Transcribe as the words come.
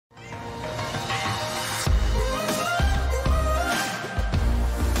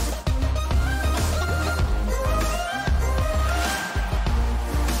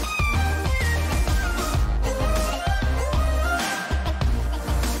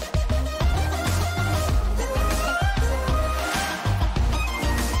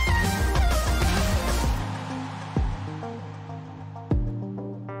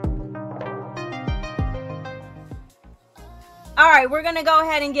Alright, we're gonna go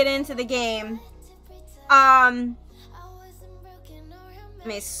ahead and get into the game. Let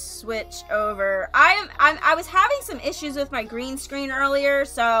me switch over. I was having some issues with my green screen earlier,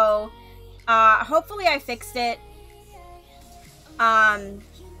 so hopefully I fixed it.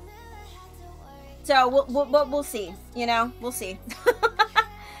 So we'll see. You know, we'll see.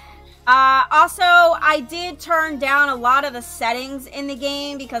 Also, I did turn down a lot of the settings in the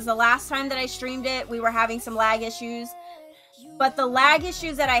game because the last time that I streamed it, we were having some lag issues. But the lag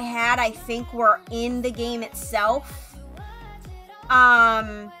issues that I had, I think, were in the game itself.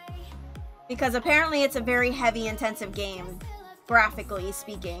 Because apparently it's a very heavy, intensive game, graphically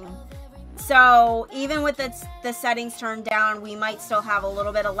speaking. So even with the settings turned down, we might still have a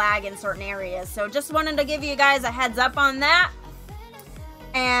little bit of lag in certain areas. So just wanted to give you guys a heads up on that.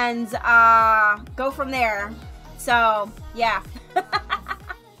 And go from there. So, yeah. I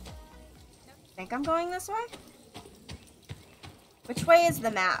think I'm going this way? Which way is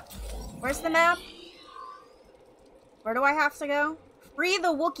the map? Where's the map? Where do I have to go? Free the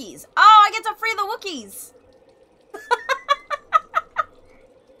Wookies. Oh, I get to free the Wookies!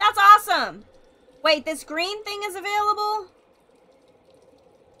 That's awesome! Wait, this green thing is available?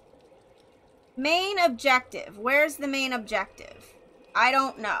 Main objective. Where's the main objective? I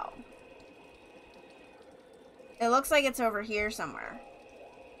don't know. It looks like it's over here somewhere.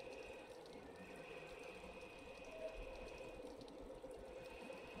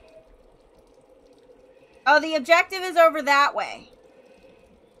 Oh, the objective is over that way.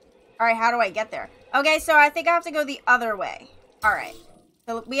 Alright, how do I get there? Okay, so I think I have to go the other way. Alright.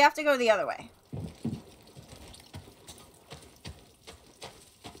 So we have to go the other way.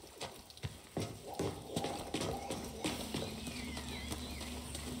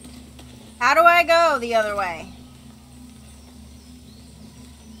 How do I go the other way?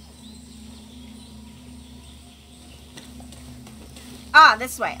 Ah,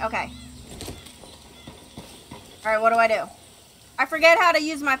 this way. Okay. Alright, what do I do? I forget how to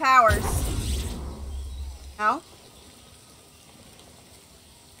use my powers. No?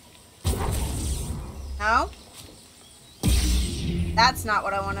 No? That's not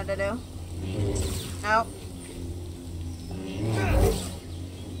what I wanted to do. Nope.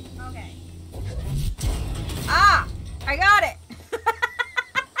 Okay. Ah! I got it!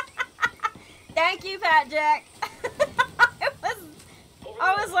 Thank you, Fat Jack.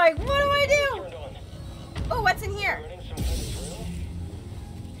 I was like, what do I do? Oh, what's in here?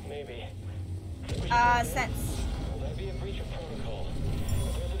 Maybe. Sense. Might be a breach of protocol.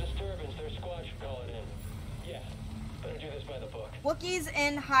 If there's a disturbance, their squad should call it in. Yeah. Better do this by the book. Wookiees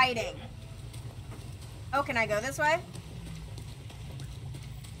in hiding. Oh, can I go this way?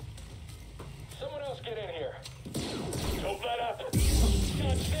 Someone else get in here. Don't let up.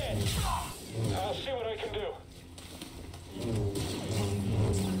 God's dead. I'll see what I can do.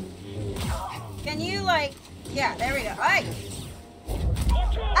 Can you, like... Yeah, there we go. Hey!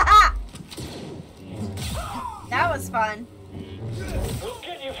 Aha! That was fun. We'll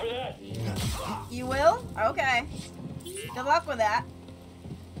get you for that. You will? Okay. Good luck with that.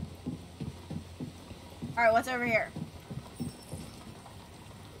 Alright, what's over here?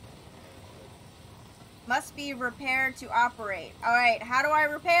 Must be repaired to operate. Alright, how do I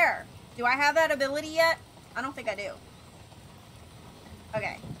repair? Do I have that ability yet? I don't think I do.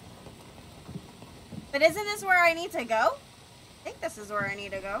 Okay. But isn't this where I need to go? I think this is where I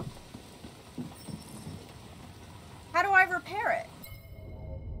need to go. How do I repair it?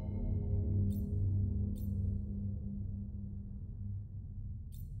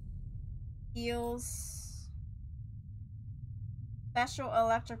 Heals. Special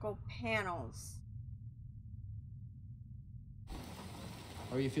electrical panels.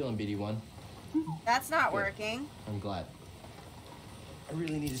 How are you feeling, BD1? That's not working. I'm glad. I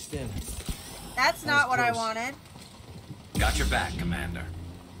really need a stim. That's not what I wanted. Got your back, Commander.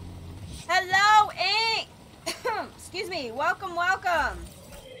 Hello, Ink! Excuse me. Welcome, welcome.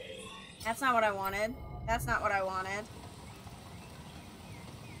 That's not what I wanted. That's not what I wanted.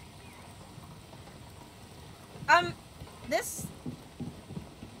 This...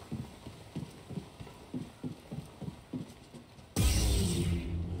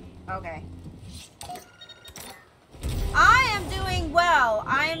 Okay. I am doing well.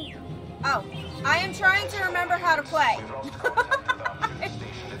 Oh, I am trying to remember how to play.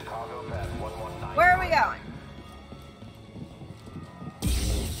 Where are we going?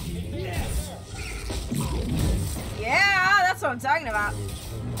 Yeah, that's what I'm talking about.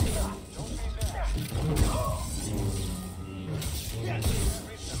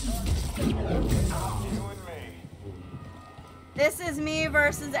 This is me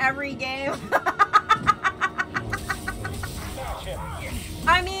versus every game. ship.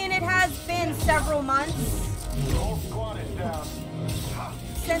 I mean, it has been several months Whole squad is down.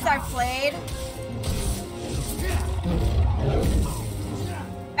 since I've played.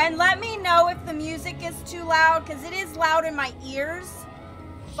 And let me know if the music is too loud, because it is loud in my ears.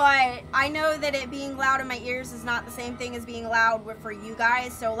 But I know that it being loud in my ears is not the same thing as being loud for you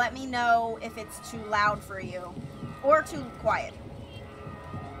guys. So let me know if it's too loud for you. Or too quiet.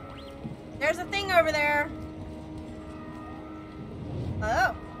 There's a thing over there.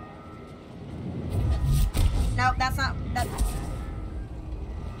 Oh. No, that's not...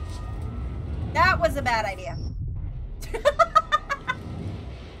 That was a bad idea.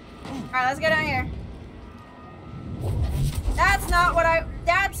 Alright, let's go down here. That's not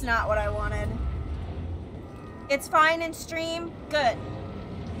what I wanted. It's fine in stream. Good.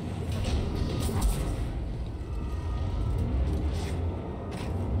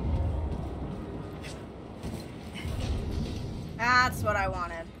 That's what I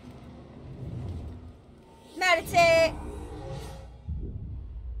wanted. Meditate.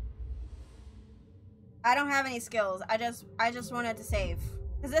 I don't have any skills. I just wanted to save.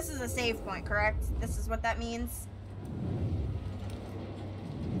 Because this is a save point, correct? This is what that means.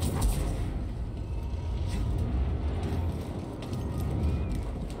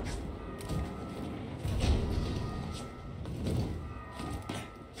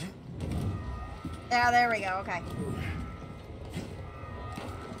 Yeah, there we go. Okay.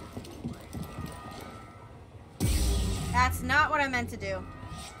 That's not what I meant to do.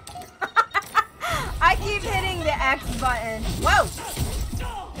 I keep hitting the X button. Whoa!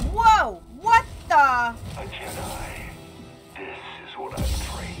 Whoa! What the? A Jedi. This is what I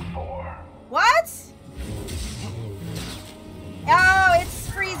prayed for. What? Oh, it's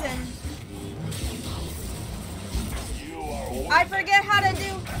freezing. You are I forget how to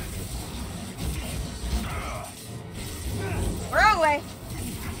do. Wrong way.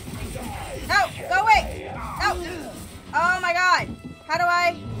 No, go away. No. Oh my god. How do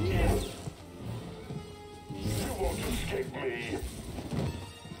I? You won't escape me.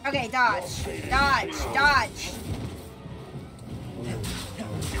 Okay, dodge. Dodge. Dodge.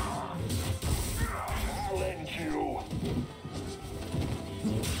 I'll end you.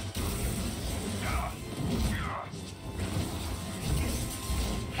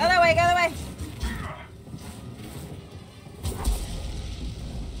 Go that way, go that way.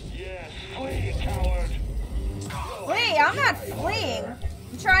 Yes, flee, coward. Flee? I'm not fleeing.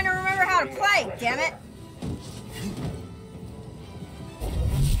 I'm trying to remember how to play, damn it.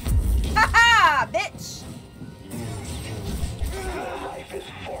 Haha, bitch. Your life is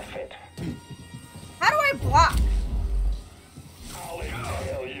forfeit. How do I block? I'll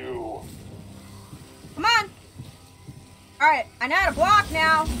impale you. Come on. Alright, I know how to block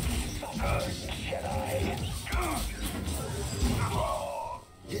now. Jedi.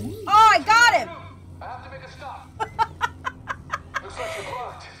 Oh, I got him. I have to make a stop. Looks like you're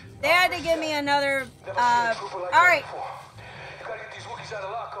blocked. They had to give me another, alright. You gotta get these Wookies out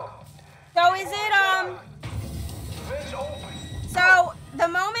of lockup. So is it, Vents open. so the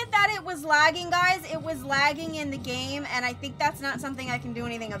moment that it was lagging, guys, it was lagging in the game, and I think that's not something I can do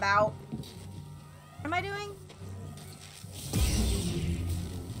anything about. What am I doing?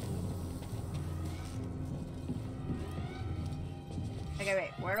 Okay,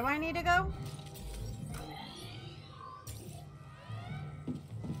 wait, where do I need to go?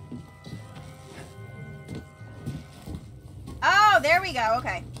 Oh, there we go,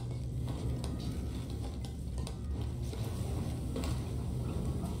 okay.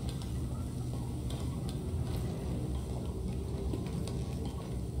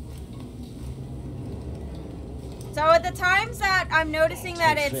 So at the times that I'm noticing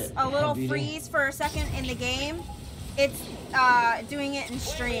that it's a little freeze for a second in the game, it's doing it in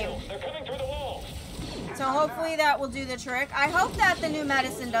stream. They're coming through the walls. So hopefully that will do the trick. I hope that the new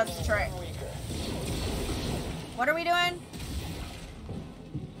medicine does the trick. What are we doing?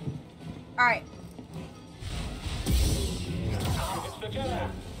 Alright. It's the Jedi.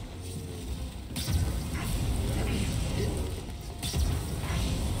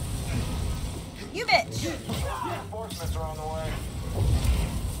 You bitch. Reinforcements are on the way.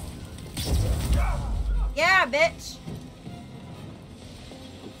 Yeah, bitch.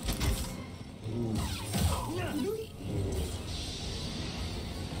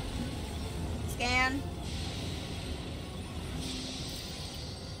 Scan.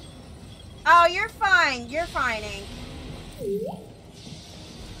 Oh, you're fine. You're fine, Ink.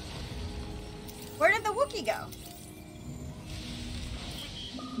 Where did the Wookiee go?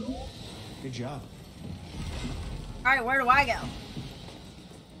 Good job. Alright, where do I go?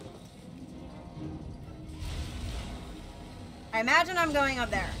 I imagine I'm going up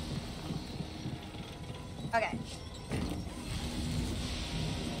there. Okay.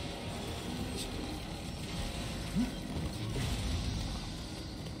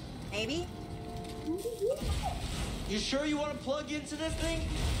 Maybe? You sure you want to plug into this thing?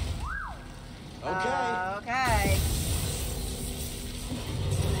 Okay. Okay.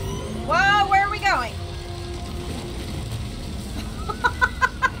 Whoa, where are we going?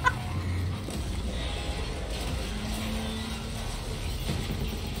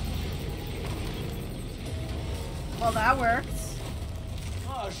 Well, that works.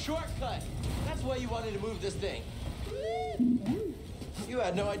 Oh, shortcut. That's why you wanted to move this thing. You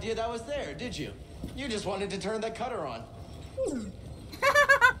had no idea that was there, did you? You just wanted to turn that cutter on.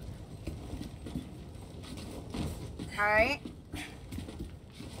 Alright.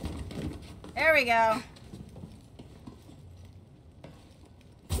 There we go.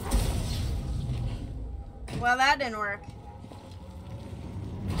 Well, that didn't work.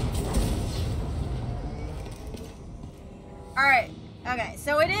 Alright. Okay,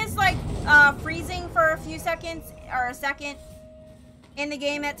 so it is like freezing for a few seconds, or a second in the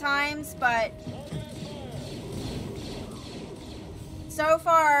game at times, but so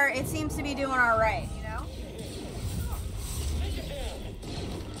far it seems to be doing alright, you know?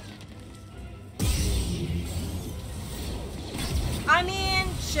 I mean,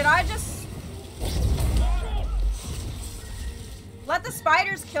 should I just let the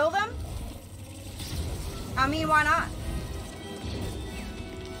spiders kill them? I mean, why not?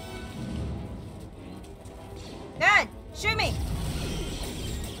 Good! Shoot me!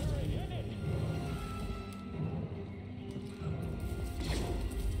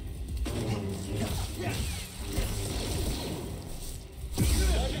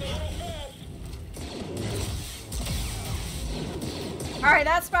 Alright,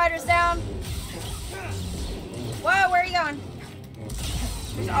 that spider's down. Whoa, where are you going?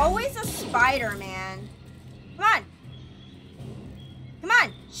 There's always a spider, man. Come on. Come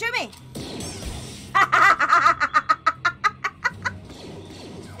on, shoot me.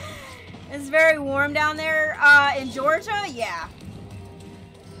 It's very warm down there in Georgia. Yeah.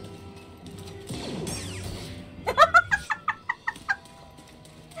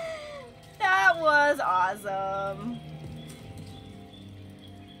 That was awesome.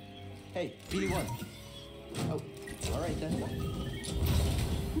 Hey, BD1. Oh, all right then.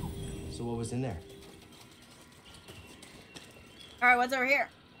 So what was in there? All right, what's over here?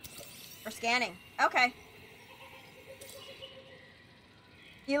 We're scanning. Okay.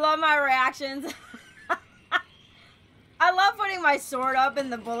 You love my reactions. I love putting my sword up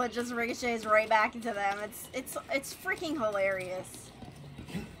and the bullet just ricochets right back into them. It's freaking hilarious.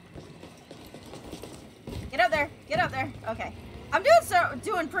 Get up there. Get up there. Okay. I'm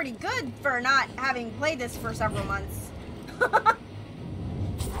doing pretty good for not having played this for several months.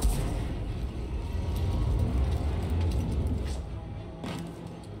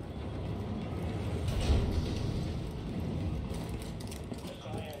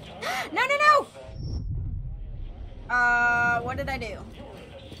 No, no, no! What did I do?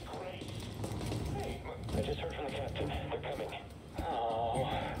 Hey, I just heard from the captain. They're coming. Oh,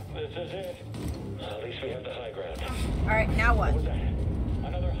 this is it. At least we have the high ground. Alright, now what? What was that?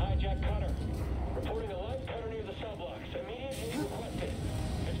 Another hijacked cutter. Reporting a live cutter near the cell blocks. Immediate aid requested.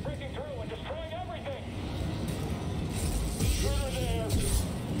 It's breaking through and destroying everything. Shooter there.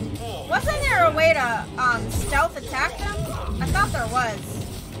 Oh. Wasn't there a way to, stealth attack them? I thought there was.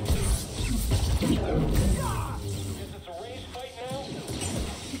 Guess it's a race fight now?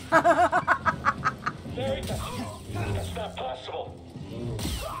 Larry, that's not possible.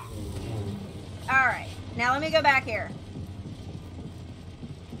 Alright, now let me go back here.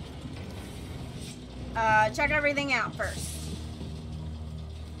 Check everything out first.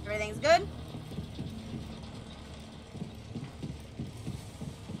 Everything's good?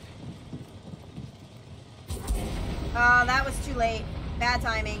 That was too late. Bad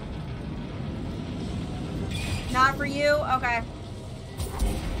timing. Not for you? Okay.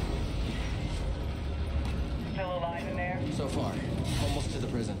 Still alive in there? So far, almost to the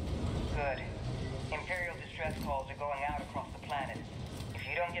prison. Good. Imperial distress calls are going out across the planet. If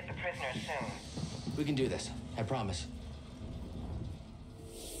you don't get the prisoners soon... We can do this. I promise.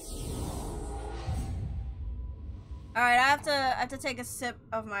 Alright, I have to take a sip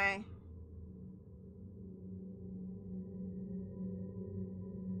of my...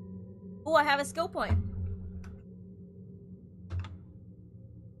 Oh, I have a skill point.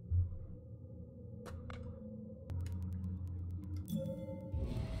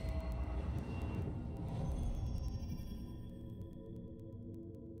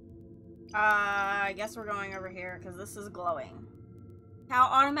 I guess we're going over here because this is glowing. How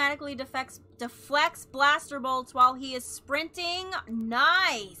automatically deflects blaster bolts while he is sprinting.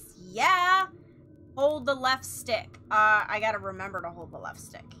 Nice. Yeah. Hold the left stick. I gotta remember to hold the left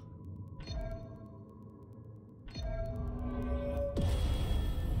stick.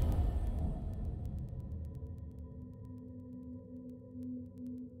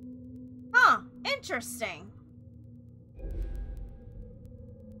 Huh. Interesting.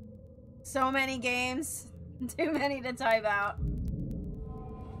 So many games. Too many to type out.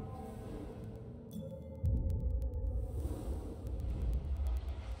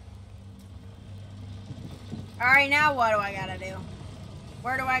 Alright, now what do I gotta do?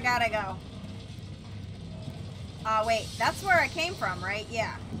 Where do I gotta go? Wait, that's where I came from, right?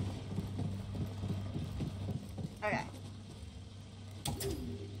 Yeah. Okay.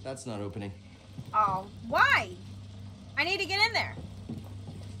 That's not opening. Oh, why? I need to get in there.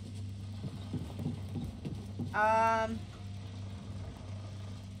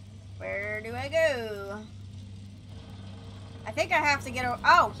 Where do I go? I think I have to get over.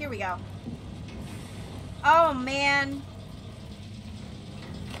 Oh, here we go. Oh, man.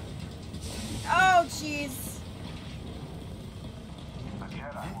 Oh, jeez. The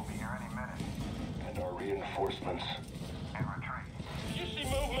Jedi will be here any minute. And our reinforcements. And retreat. You see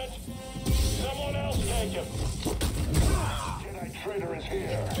movement? Someone else take him. Jedi traitor is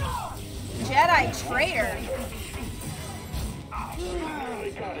here. Jedi traitor?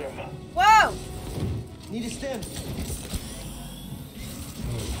 Nearly got him. Whoa! Need a stem.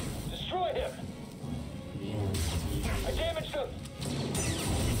 Destroy him. I damaged him.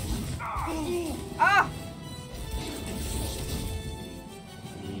 Ah!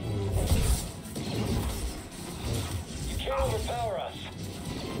 You can't overpower us.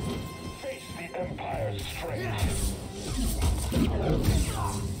 Face the Empire's strength.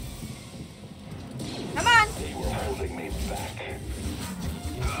 Come on! They were holding me back.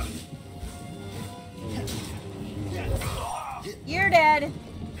 You're dead.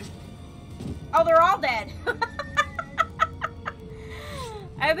 Oh, they're all dead.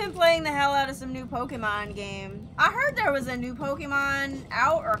 I've been playing the hell out of some new Pokemon game. I heard there was a new Pokemon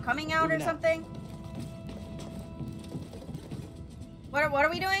out or coming out or something. What are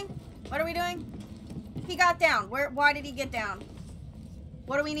we doing? What are we doing? He got down. Why did he get down?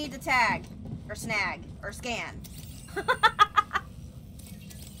 What do we need to tag? Or snag? Or scan?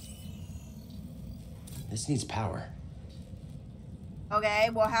 This needs power. Okay,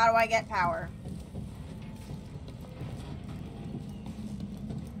 well, how do I get power?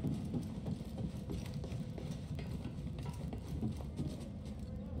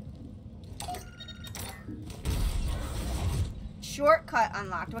 Shortcut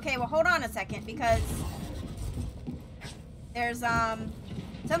unlocked. Okay, well, hold on a second, because there's,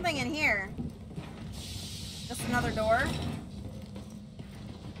 something in here. Just another door.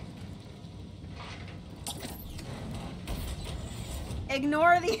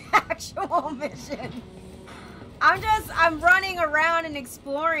 Ignore the actual mission. I'm running around and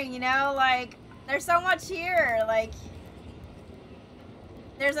exploring, you know, like, there's so much here, like,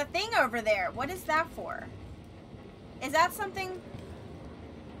 there's a thing over there. What is that for? Is that something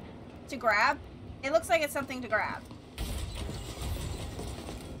to grab? It looks like it's something to grab.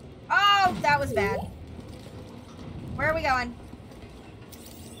 Oh, that was bad. Where are we going?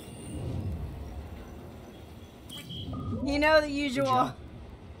 You know the usual.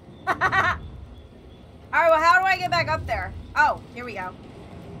 Alright, well, how do I get back up there? Oh, here we go.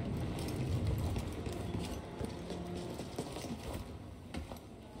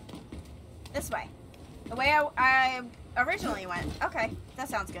 This way. The way I originally went. Okay, that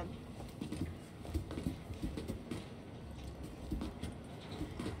sounds good.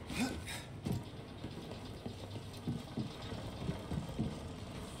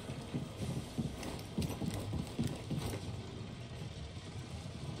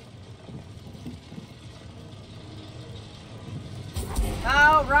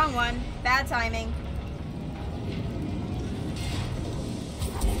 Oh, wrong one. Bad timing.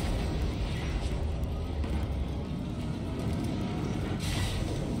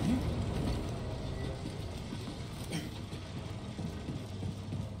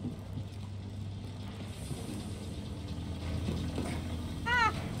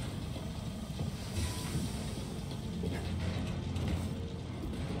 Ah.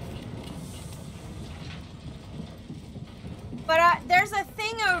 But there's a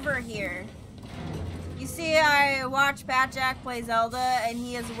thing over here. You see, I watch Pat Jack play Zelda, and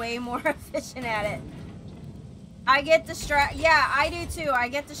he is way more efficient at it. I get distracted. Yeah, I do too. I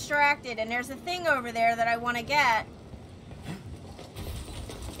get distracted, and there's a thing over there that I want to get.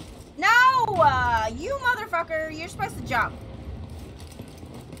 No! You motherfucker! You're supposed to jump.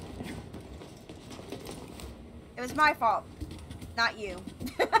 It was my fault, not you.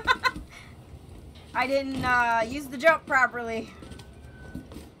 I didn't use the jump properly.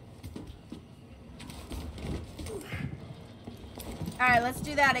 Alright, let's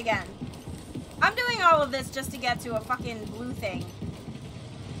do that again. I'm doing all of this just to get to a fucking blue thing.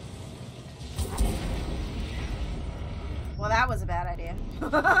 Well, that was a bad idea.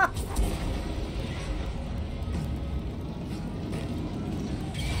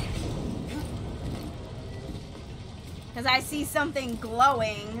 Because I see something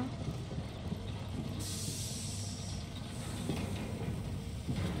glowing.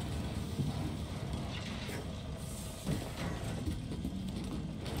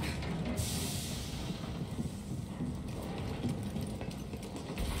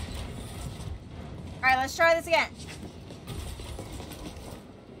 Alright, let's try this again.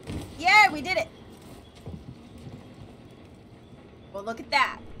 Yeah, we did it. Well, look at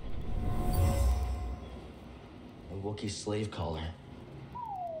that. A Wookiee slave collar.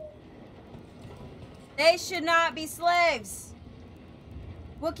 They should not be slaves.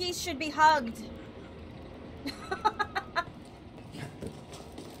 Wookiees should be hugged.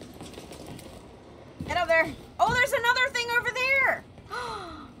 Get up there. Oh, there's another thing over there.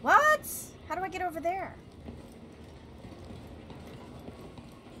 What? How do I get over there?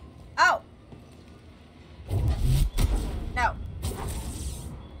 Oh. No.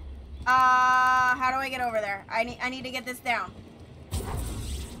 How do I get over there? I need to get this down.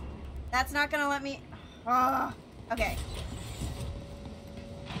 That's not gonna let me. Okay.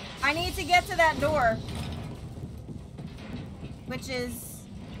 I need to get to that door, which is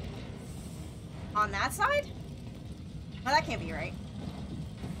on that side? No, that can't be right.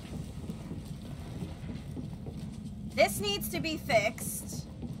 This needs to be fixed.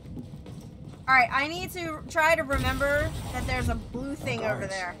 Alright, I need to try to remember that there's a blue thing over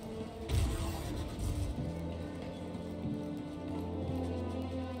there.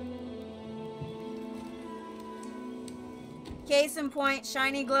 Case in point,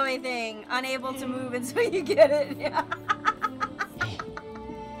 shiny glowy thing. Unable to move until you get it.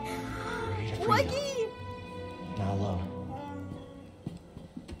 Wookiee! Not alone.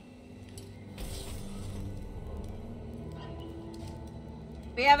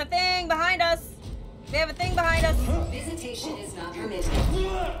 We have a thing behind us. We have a thing behind us. Visitation is not permitted.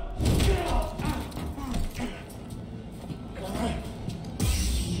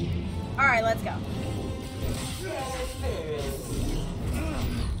 Alright, let's go.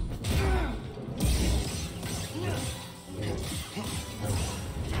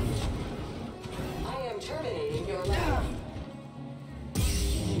 I am terminating your lab.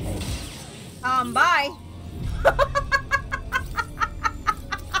 Bye.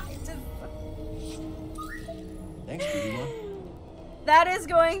 Thanks, BD1. That is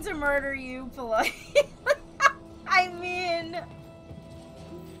going to murder you, polite. I mean,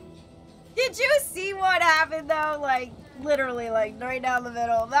 did you see what happened though? Like, literally, like, right down the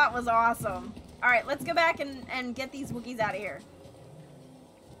middle. That was awesome. Alright, let's go back and get these Wookiees out of here.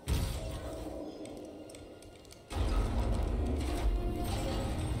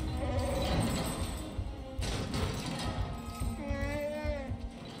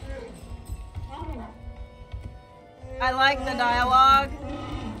 I like the dialogue.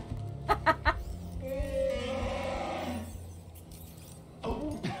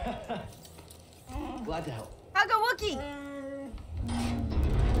 Glad to help. Hug a Wookiee.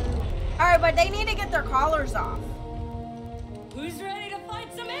 Alright, but they need to get their collars off. Who's ready to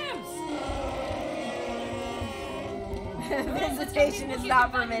fight some imps? Visitation is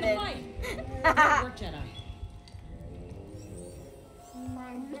not permitted. Good work, Jedi.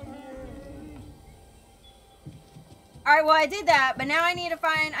 Alright, well I did that, but now I need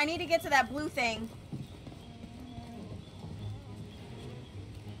to get to that blue thing.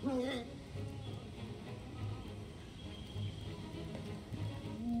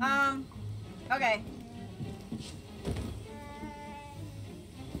 Okay.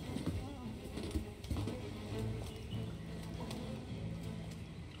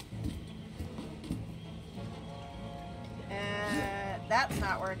 That's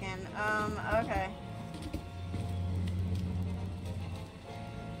not working. Okay.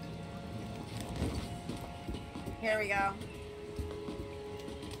 Here we go.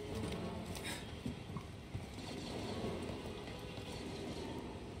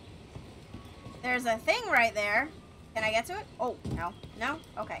 There's a thing right there. Can I get to it? Oh, no. No?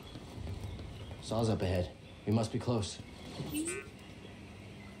 Okay. Saw's up ahead. We must be close.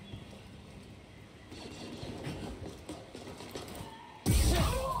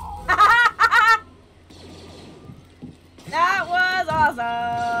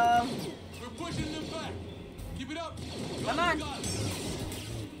 awesome. We're pushing them back. Keep it up. Come on.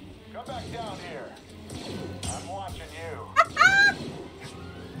 Come back down here. I'm watching you.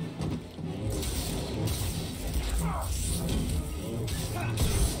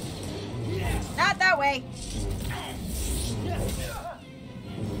 Not that way.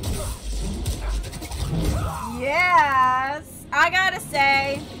 Yes. I gotta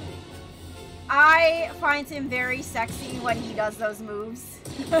say, I find him very sexy when he does those moves.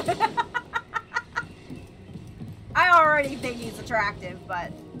 I already think he's attractive,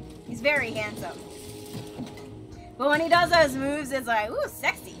 but he's very handsome. But when he does those moves, it's like, ooh,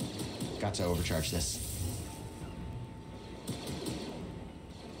 sexy. Got to overcharge this.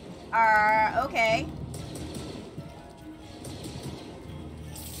 Okay.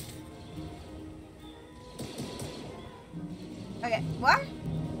 Okay, what?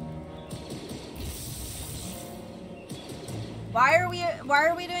 Why are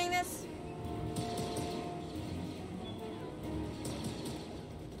we doing this?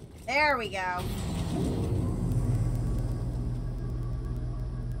 There we go.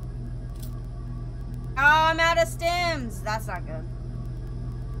 Oh, I'm out of stims. That's not good.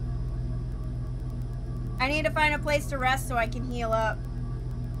 I need to find a place to rest so I can heal up.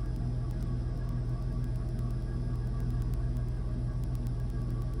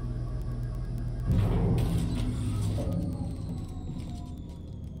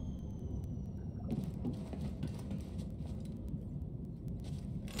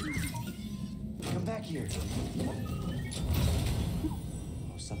 Come back here.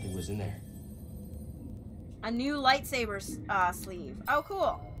 Oh, something was in there. A new lightsaber sleeve. Oh,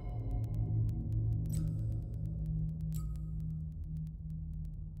 cool.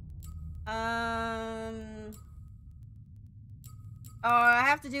 Oh, I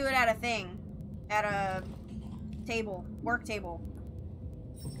have to do it at a thing. At a table. Work table.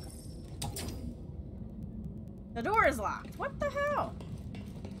 The door is locked. What the hell?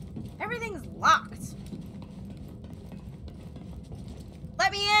 Everything's locked.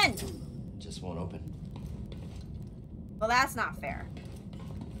 Let me in! Just won't open. Well, that's not fair.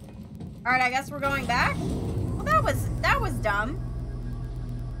 Alright, I guess we're going back? Well, that was dumb.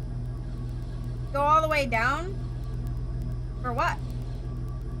 Go all the way down? For what?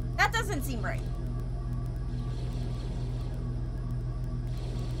 That doesn't seem right.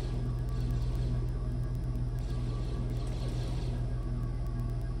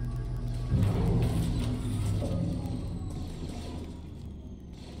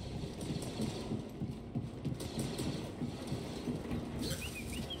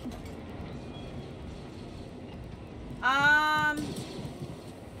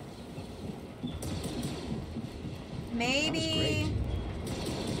 Maybe.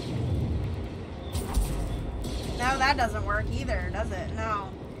 No, that doesn't work either, does it? No.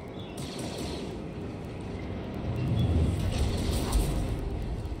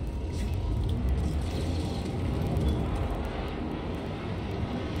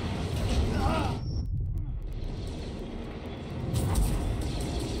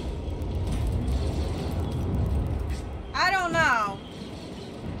 I don't know.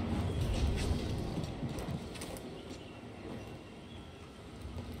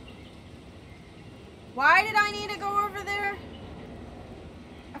 Why did I need to go over there?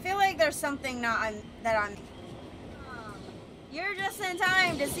 I feel like there's something that I'm... You're just in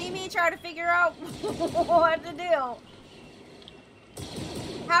time to see me try to figure out what to do.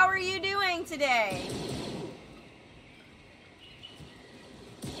 How are you doing today?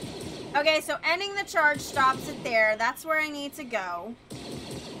 Okay, so ending the charge stops it there. That's where I need to go.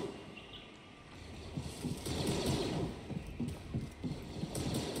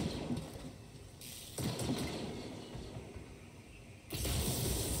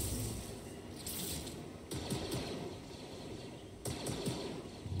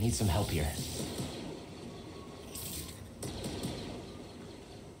 Need some help here.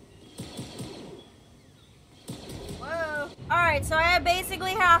 Whoa. Alright, so I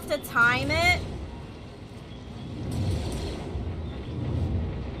basically have to time it.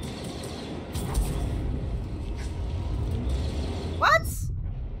 What?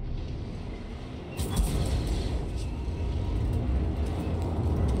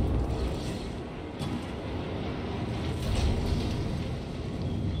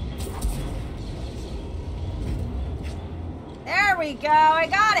 There we go. I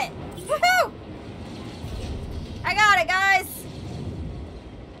got it. Woohoo! I got it, guys.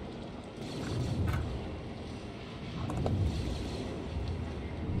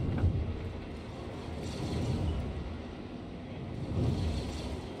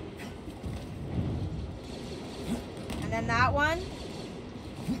 And then that one.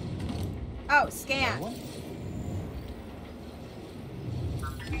 Oh, scan.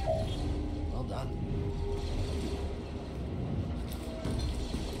 Well done.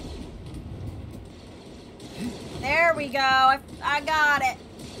 There we go. I got it.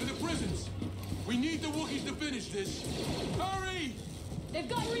 To the prisons. We need the Wookiees to finish this. Hurry! They've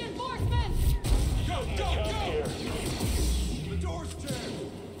got reinforcements! Go, go, Come go! here. The door's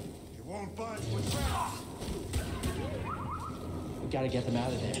jammed. You won't budge with traps. We gotta get them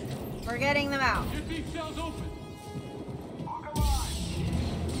out of there. We're getting them out. Get these cells open.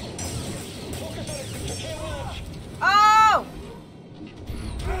 Focus on it. You can't launch. Oh!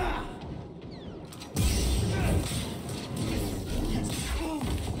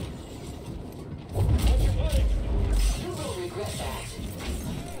 What's your footing? You will regret that.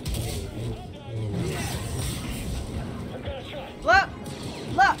 I've got a shot. Look!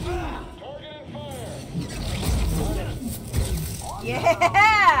 Look! Target and fire.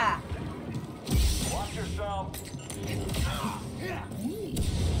 Yeah! Watch yourself.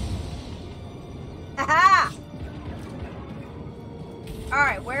 Haha!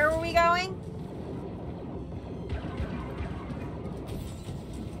 Alright, where are we going?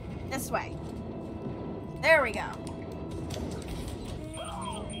 This way. There we go.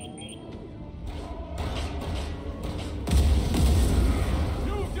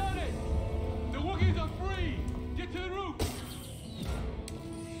 You've done it! The Wookiees are free! Get to the roof!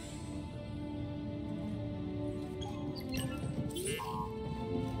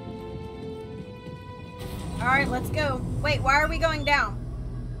 Alright, let's go. Wait, why are we going down?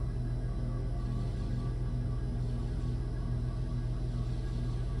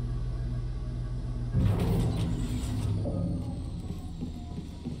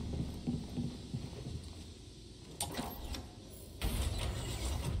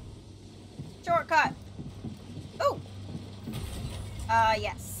 Shortcut. Ooh.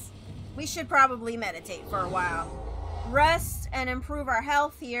 Yes. We should probably meditate for a while. Rest and improve our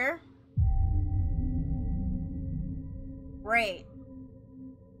health here. Great.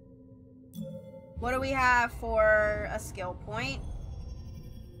 What do we have for a skill point?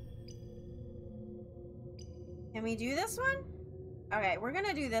 Can we do this one? Okay, we're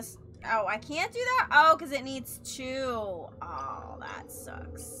gonna do this. Oh, I can't do that? Oh, because it needs 2. Oh, that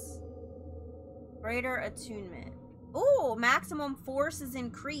sucks. Greater attunement. Ooh, maximum force is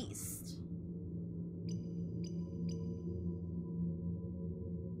increased.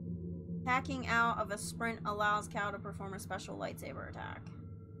 Attacking out of a sprint allows Cal to perform a special lightsaber attack.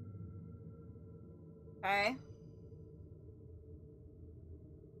 Okay.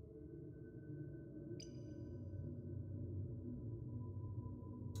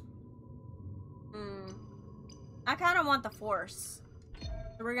 I kind of want the force.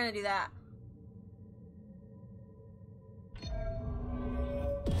 So we're gonna do that.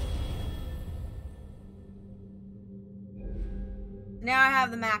 Now I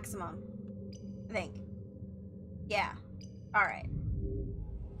have the maximum. I think. Yeah. Alright.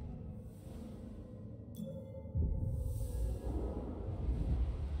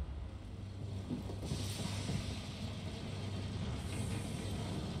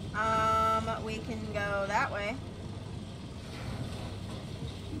 We can go that way.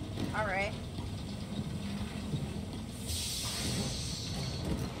 Alright.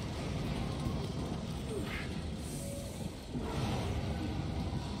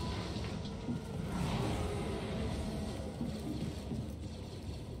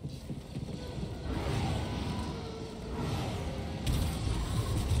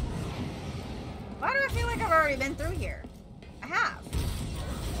 Why do I feel like I've already been through here? I have.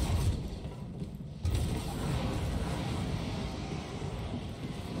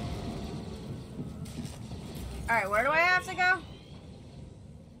 Alright, where do I have to go?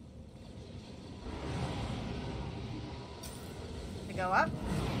 To go up?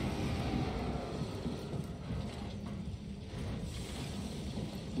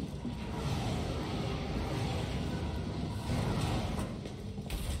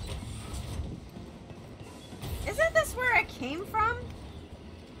 Isn't this where I came from?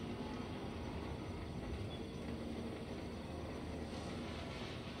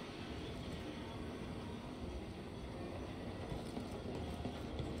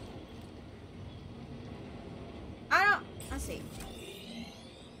 Let's see.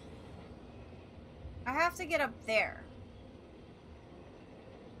 I have to get up there.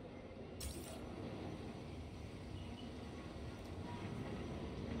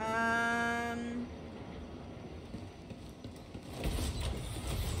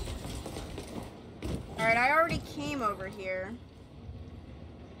 Alright, I already came over here.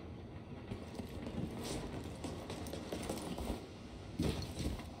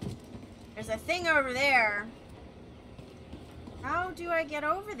 There's a thing over there. How do I get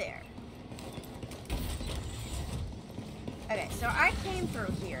over there? Okay, so I came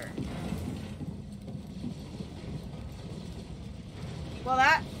through here. Well,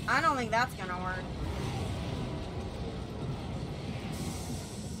 I don't think that's gonna work.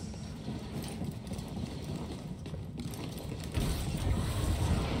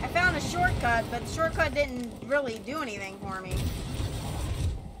 I found a shortcut, but the shortcut didn't really do anything for me.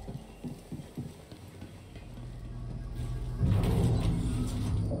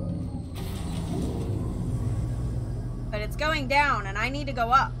 But it's going down, and I need to go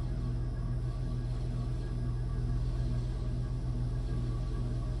up.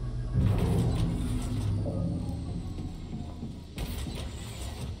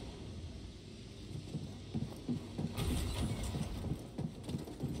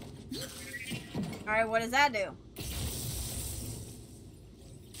 Alright, what does that do?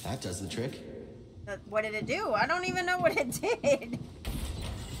 That does the trick. What did it do? I don't even know what it did.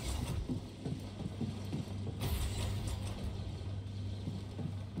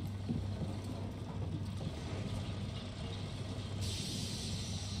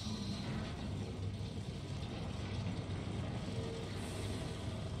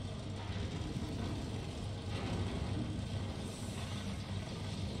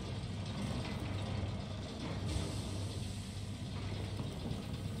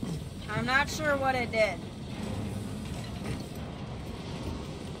 I'm not sure what it did.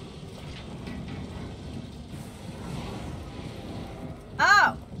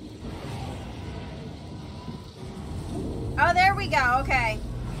 Oh! Oh, there we go. Okay.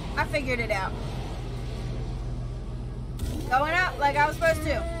 I figured it out. Going up like I was supposed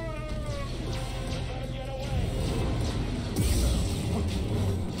to.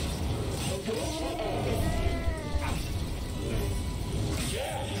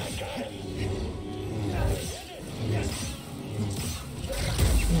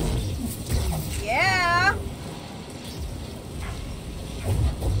 Yeah.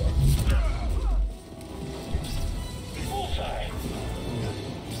 Bullseye.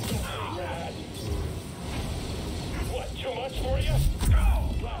 What, too much for you?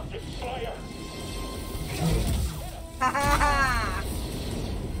 Blasted fire. Ha ha ha.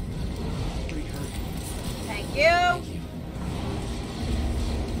 Thank you.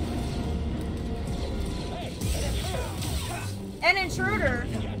 An intruder.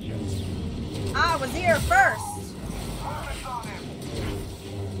 I was here first.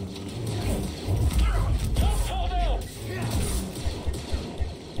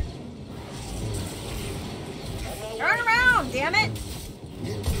 Turn around, damn it.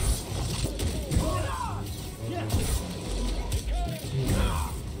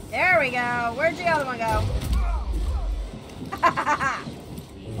 There we go. Where'd the other one go?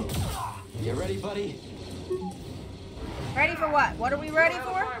 You ready, buddy? Ready for what? What are we ready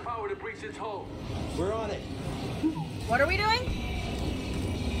for? Firepower to breach its hull. We're on it. What are we doing?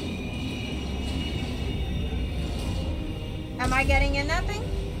 Am I getting in that thing?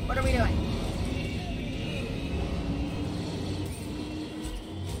 What are we doing?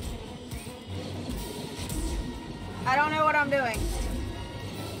 I don't know what I'm doing.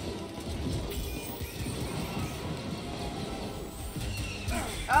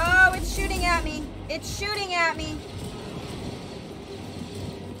 Oh, it's shooting at me. It's shooting at me.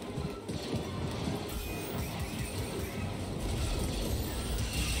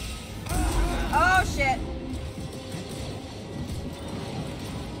 Oh, shit.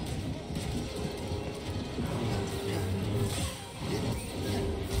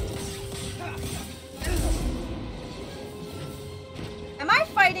 Am I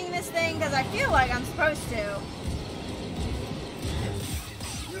fighting this thing? Because I feel like I'm supposed to.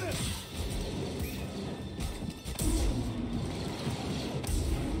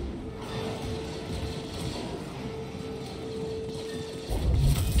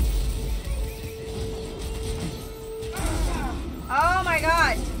 Oh my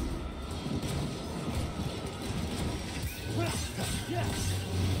god.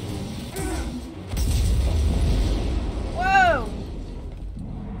 Whoa.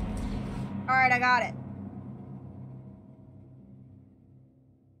 Alright, I got it.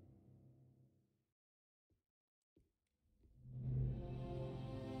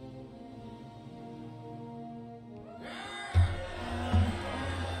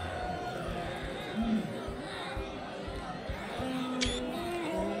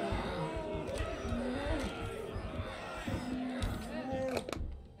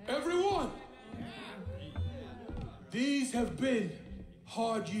 Everyone! These have been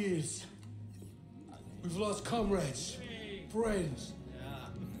hard years. We've lost comrades, friends.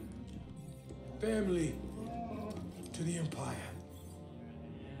 Family to the Empire.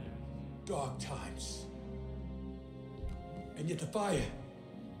 Dark times. And yet the fire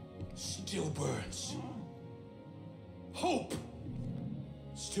still burns. Hope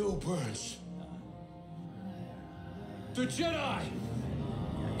still burns. The Jedi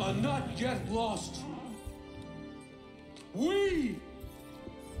are not yet lost. We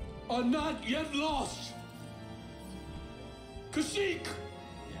are not yet lost. Kashyyyk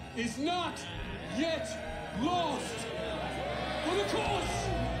is not yet lost. For the cause!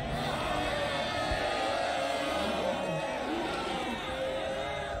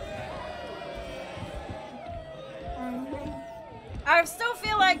 I still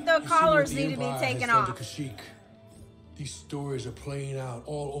feel like the collars need to be taken off. Kashyyyk. These stories are playing out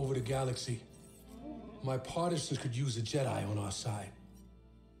all over the galaxy. My partisans could use a Jedi on our side.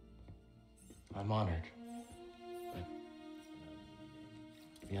 I'm honored. But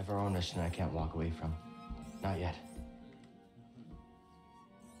we have our own mission I can't walk away from. Not yet.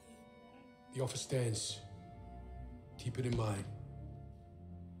 The offer stands. Keep it in mind.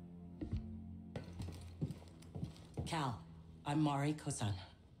 Cal, I'm Mari Kosan,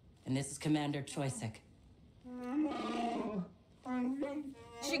 and this is Commander Choisek.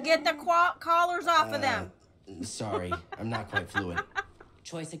 Should get the collars off of them. Sorry, I'm not quite fluent.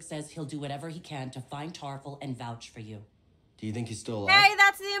 Choisek says he'll do whatever he can to find Tarful and vouch for you. Do you think he's still alive? Hey,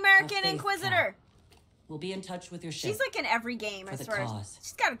 that's the American Have faith, Inquisitor. We'll be in touch with your ship. She's like in every game, I For the swear. cause.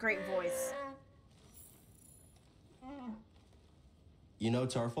 She's got a great voice. You know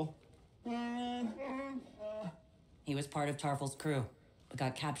Tarful? He was part of Tarful's crew, but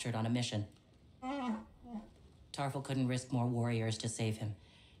got captured on a mission. Tarful couldn't risk more warriors to save him.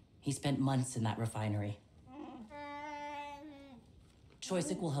 He spent months in that refinery.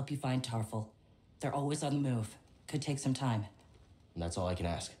 Choisek will help you find Tarful. They're always on the move. Could take some time. And that's all I can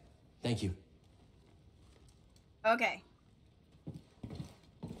ask. Thank you. Okay.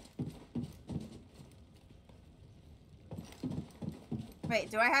 Wait,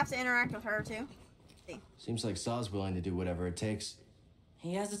 do I have to interact with her too? Seems like Saw's willing to do whatever it takes.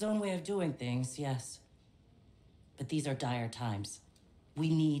 He has his own way of doing things, yes. But these are dire times. We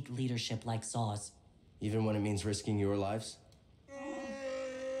need leadership like Saw's. Even when it means risking your lives?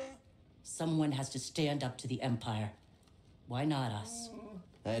 Someone has to stand up to the Empire. Why not us?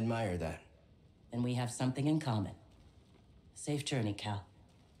 I admire that. Then we have something in common. Safe journey, Cal.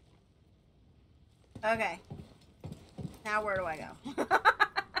 Okay. Now where do I go?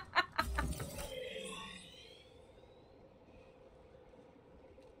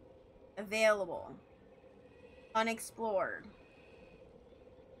 Available. Unexplored.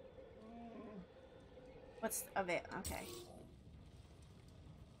 What's of it? Okay.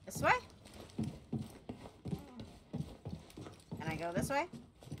 This way? Can I go this way?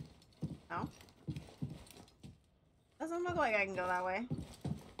 No. Doesn't look like I can go that way.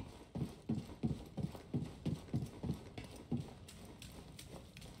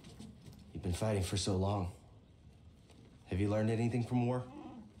 You've been fighting for so long. Have you learned anything from war?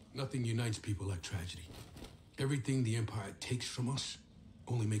 Nothing unites people like tragedy. Everything the Empire takes from us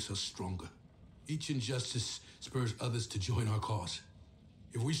only makes us stronger. Each injustice spurs others to join our cause.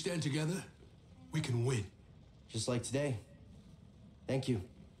 If we stand together, we can win. Just like today. Thank you.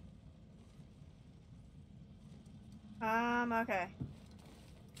 Okay.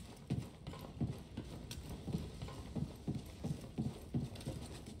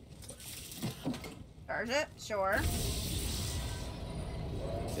 Charge it? Sure.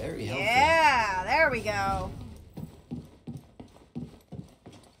 Very helpful. Yeah, there we go.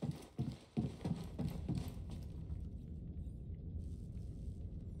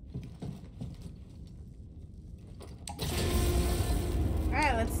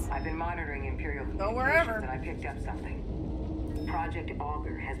 Alright, let's I've been monitoring Imperial go wherever. communications and I picked up something. Project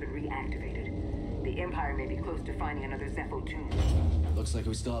Augur has been reactivated. The Empire may be close to finding another Zepho tomb. Looks like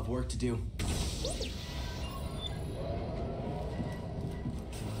we still have work to do.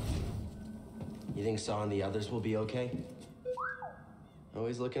 You think Saw and the others will be okay?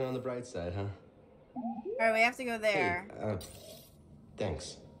 Always looking on the bright side, huh? Alright, we have to go there. Hey,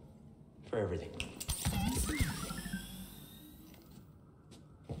 thanks. For everything.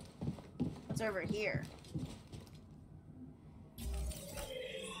 What's over here?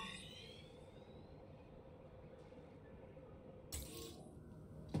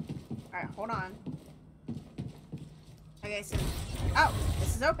 Alright, hold on. Okay, so... Oh,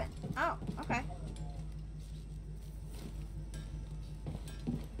 this is open. Oh, okay.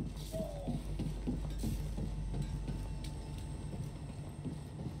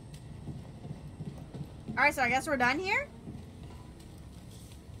 Alright, so I guess we're done here?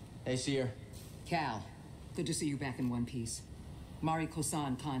 Hey, Seer. Cal, good to see you back in one piece. Mari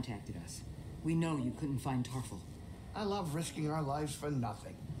Kosan contacted us. We know you couldn't find Tarful. I love risking our lives for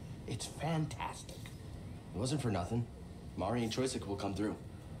nothing. It's fantastic. It wasn't for nothing. Mari and Choysic will come through.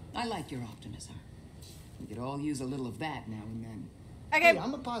 I like your optimism. We could all use a little of that now and then. Okay. Hey,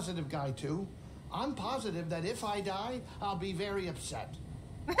 I'm a positive guy, too. I'm positive that if I die, I'll be very upset.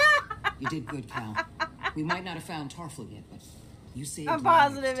 You did good, Cal. We might not have found Tarful yet, but you saved I'm my life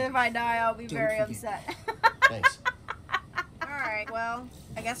positive today. if I die, I'll be Don't very forget. upset. Thanks. Alright, well,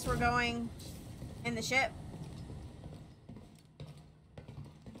 I guess we're going in the ship.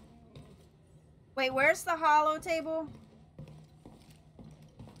 Wait, where's the holo table?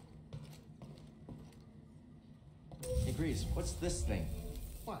 Hey, Grease, what's this thing?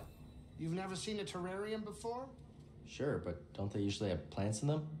 What? You've never seen a terrarium before? Sure, but don't they usually have plants in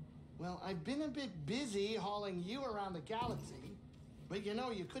them? Well, I've been a bit busy hauling you around the galaxy. But you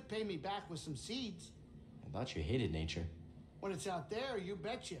know, you could pay me back with some seeds. I thought you hated nature. When it's out there, you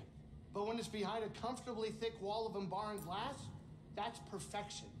betcha. But when it's behind a comfortably thick wall of embarring glass, that's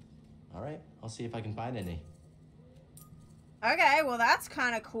perfection. All right, I'll see if I can find any. Okay, well that's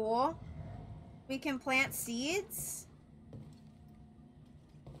kind of cool. We can plant seeds.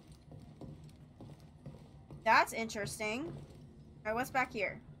 That's interesting. Alright, what's back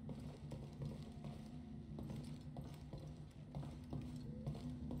here?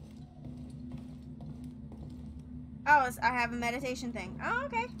 Oh, I have a meditation thing. Oh,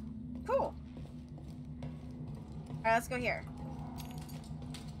 okay. Cool. Alright, let's go here.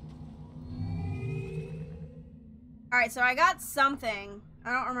 Alright, so I got something.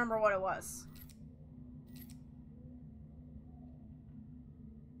 I don't remember what it was.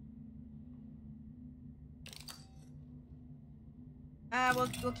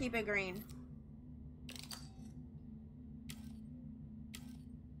 We'll keep it green.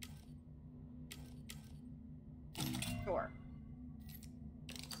 Sure.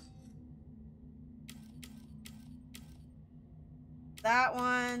 That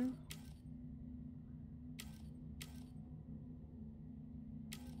one.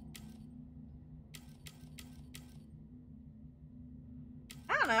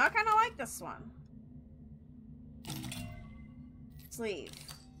 I don't know, I kind of like this one. Sleeve.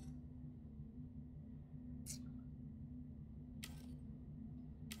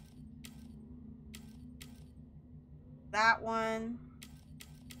 That one.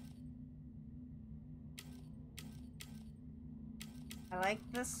 I like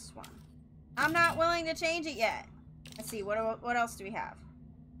this one. I'm not willing to change it yet. Let's see, what else do we have?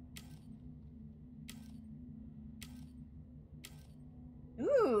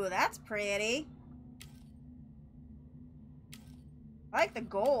 Ooh, that's pretty. I like the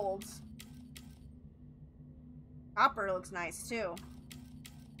gold. Copper looks nice too.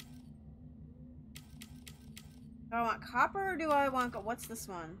 Do I want copper or do I want gold? What's this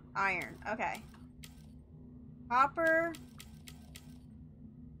one? Iron. Okay. Copper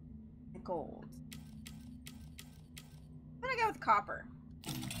and gold. I'm gonna go with copper.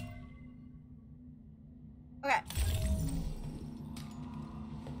 Okay.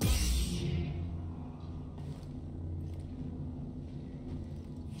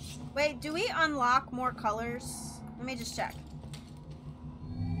 Wait, do we unlock more colors? Let me just check.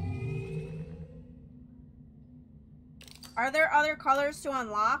 Are there other colors to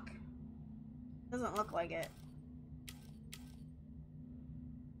unlock? Doesn't look like it.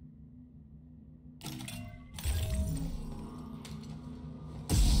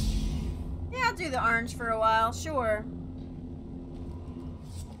 Yeah, I'll do the orange for a while, sure.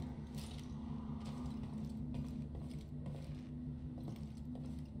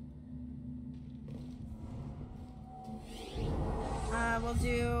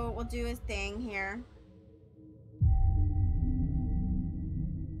 We'll do a thing here.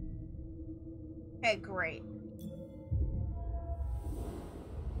 Okay, great.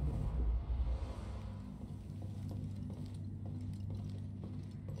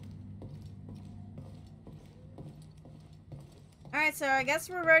 Alright, so I guess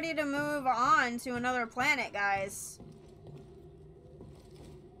we're ready to move on to another planet, guys.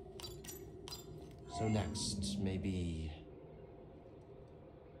 So next, maybe...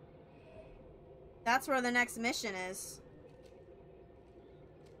 That's where the next mission is.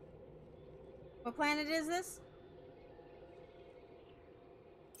 What planet is this?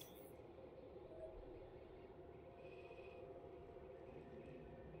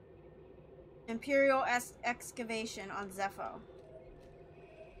 Imperial excavation on Zepho.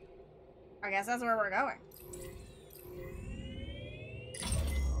 I guess that's where we're going.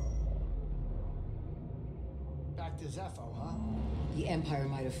 back to Zepho, huh? The Empire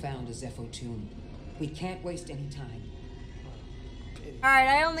might have found a Zepho tomb. We can't waste any time. Alright,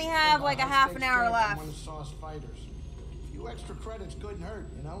 I only have like a half an hour left. One of Saw's fighters. A few extra credits couldn't hurt,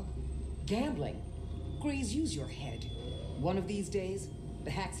 you know? Gambling. Grease, use your head. One of these days,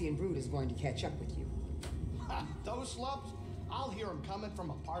 the Haxian brood is going to catch up with you. Ha! Those slubs? I'll hear them coming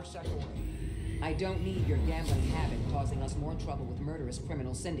from a parsec away. I don't need your gambling habit causing us more trouble with murderous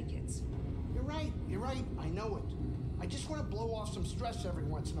criminal syndicates. You're right, I know it. I just want to blow off some stress every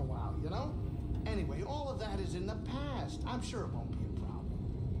once in a while, you know? Anyway, all of that is in the past. I'm sure it won't be a problem.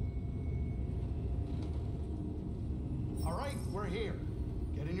 All right, we're here.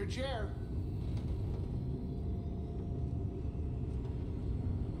 Get in your chair.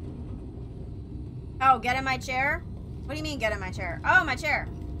 Oh, get in my chair? What do you mean get in my chair? Oh, my chair.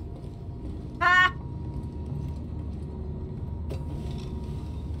 Ha!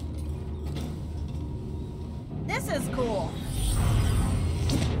 This is cool.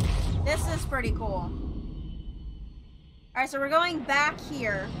 This is pretty cool. Alright, so we're going back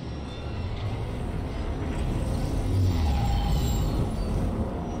here.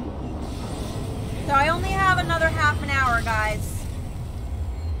 So I only have another half an hour, guys.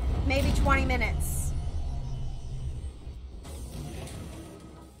 Maybe 20 minutes.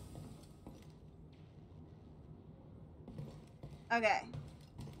 Okay.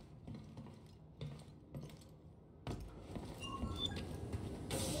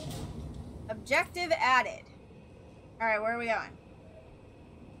 Objective added. Alright, where are we going?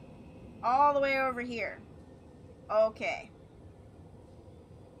 All the way over here. Okay.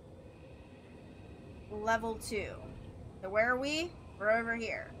 Level 2. So where are we? We're over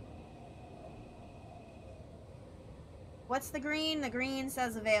here. What's the green? The green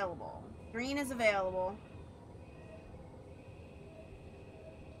says available. Green is available.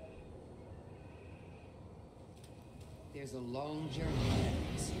 There's a long journey ahead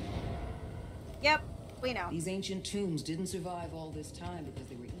of us. Yep, we know. These ancient tombs didn't survive all this time because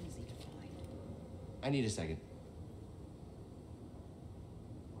they were easy to find. I need a second.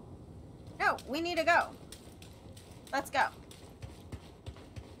 No, we need to go. Let's go.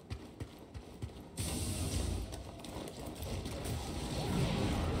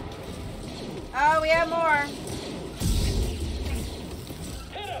 Oh, we have more.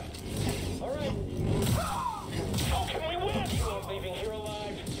 Hit him! All right. How can we win? You ain't leaving here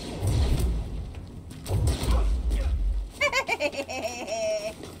alive.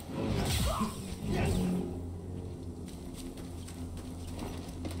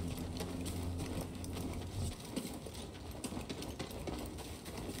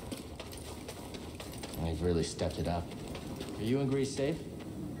 I've really stepped it up. Are you and Grease safe?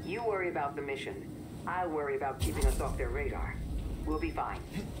 You worry about the mission. I'll worry about keeping us off their radar. We'll be fine.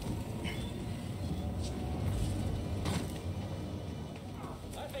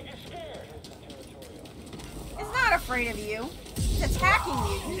 I think it's scared. It's not afraid of you. It's attacking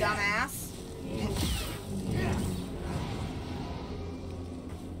you, you dumbass.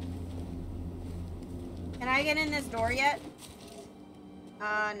 Can I get in this door yet?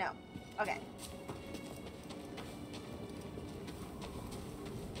 No. Okay.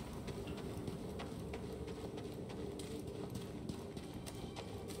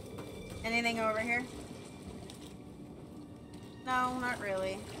 Anything over here? No, not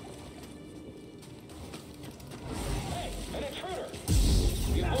really. Hey, an intruder!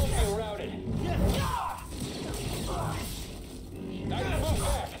 You won't be routed. Now you move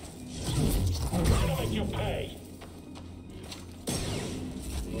back. I'm gonna make you pay.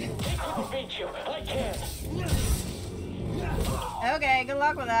 He couldn't beat you. I can. Okay, good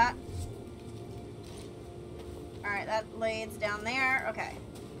luck with that. Alright, that leads down there. Okay.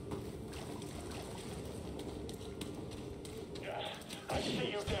 I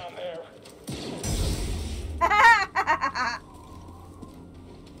see you down there.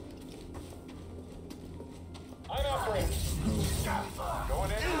 I'm operating.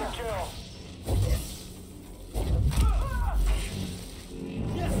 Going in for the kill.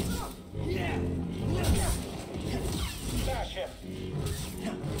 Smash him.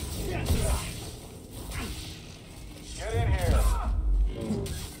 Get in here.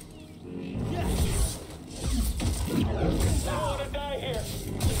 I don't want to die here.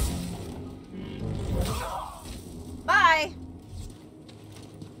 Bye.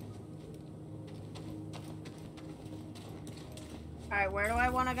 Alright, where do I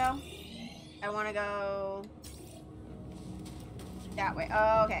want to go? I want to go that way.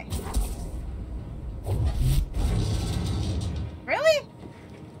 Oh, okay. Really?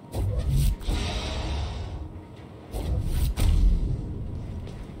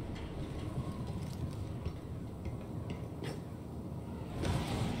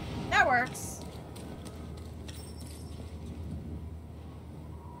 works.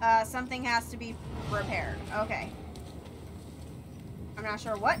 Something has to be repaired. Okay. I'm not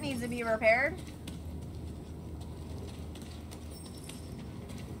sure what needs to be repaired.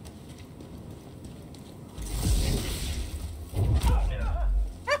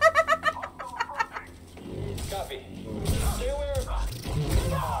 Copy. Stay aware of...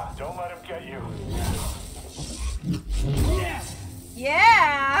 don't let him get you.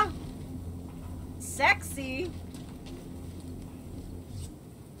 Yeah! Sexy.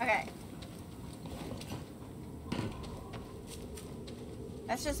 Okay.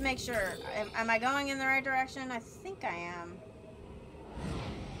 Let's just make sure. Am I going in the right direction? I think I am.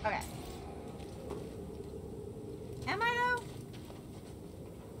 Okay. Am I though?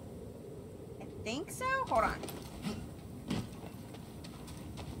 I think so? Hold on.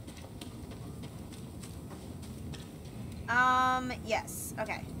 Yes.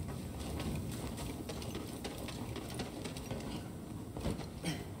 Okay.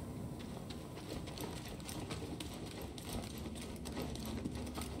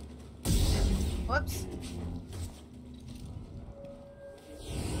 Whoops.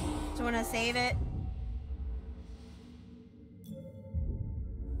 Do you want to save it?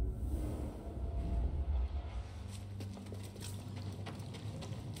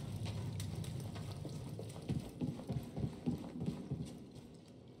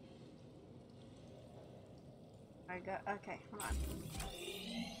 Okay, hold on.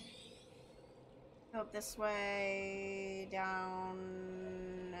 Go up this way, down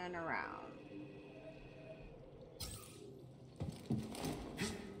and around.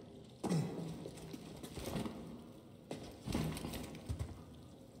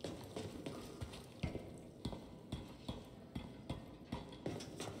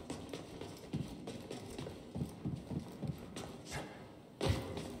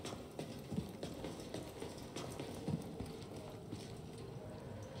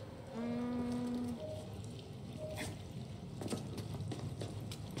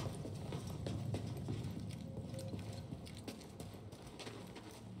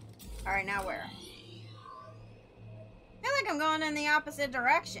 Alright, now where? I feel like I'm going in the opposite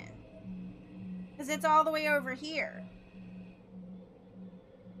direction. Because it's all the way over here.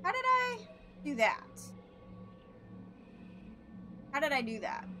 How did I do that? How did I do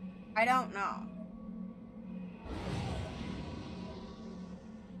that? I don't know.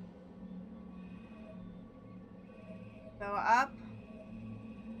 Go up.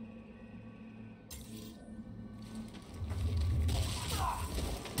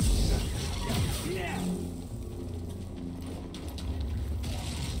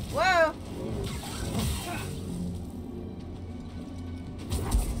 Whoa!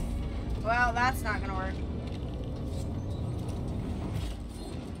 Well, that's not gonna work.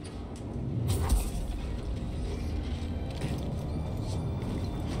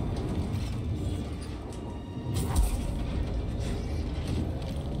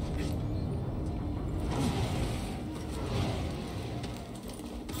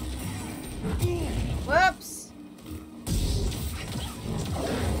 Whoops!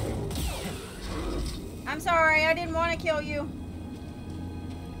 I'm sorry, I didn't want to kill you.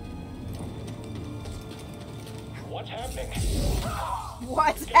 What's happening?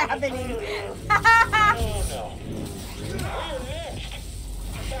 What's happening? Oh no. We're next.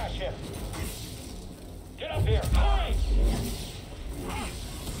 Smash him. Get up here. Hurry!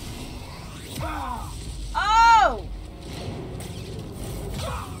 Oh!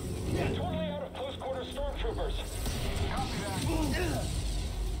 Totally out of close quarter stormtroopers.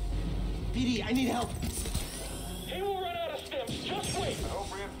 PD, I need help. He will run out of stims. Just wait. I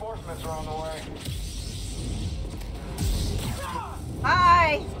hope reinforcements are on the way.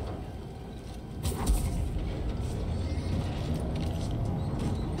 Hi!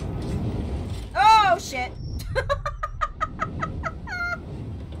 Oh, shit.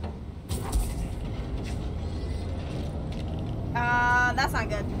 That's not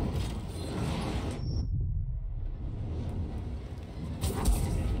good.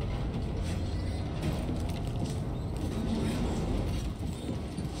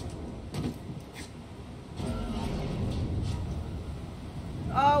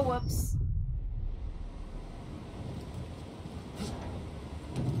 Oh, whoops.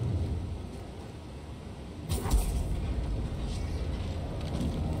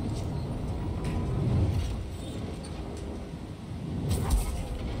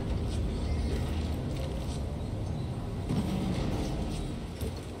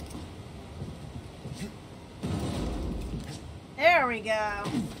 There we go.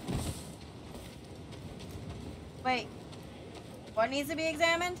 Wait. What needs to be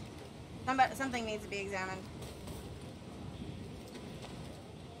examined? Something needs to be examined.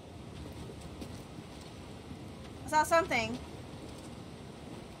 I saw something.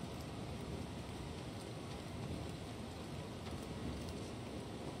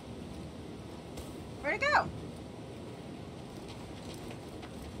 Where'd it go?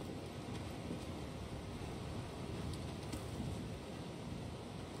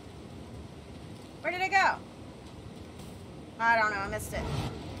 Where did it go? I don't know, I missed it.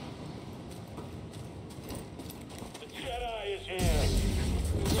 The Jedi is here.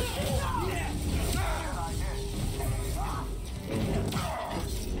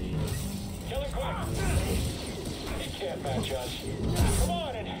 Kill him quick. He can't match us. Come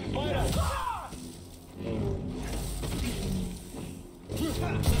on and fight us.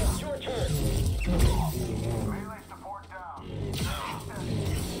 Your turn. Melee support down.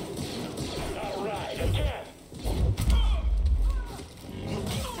 All right, again.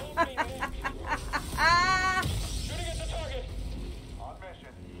 Shooting at the target. On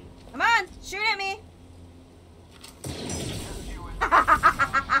mission. Come on, shoot at me.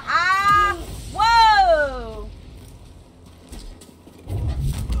 Whoa!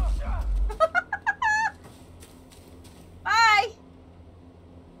 Bye.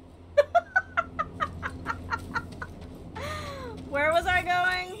 Where was I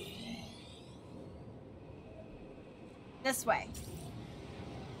going? This way.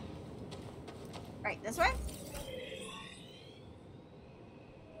 Right, this way?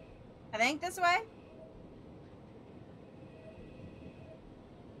 I think this way?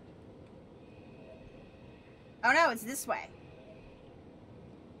 Oh no, it's this way.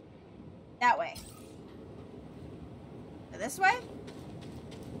 That way. This way?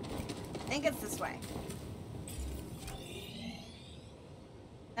 I think it's this way.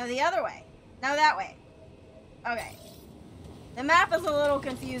 No, the other way. No, that way. Okay. The map is a little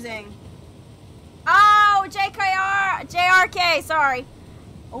confusing. Oh, JRK, sorry.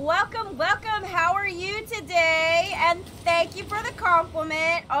 Welcome, welcome. How are you today? And thank you for the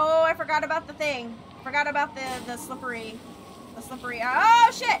compliment. Oh, I forgot about the thing. Forgot about the slippery.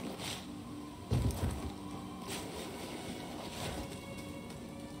 Oh, shit.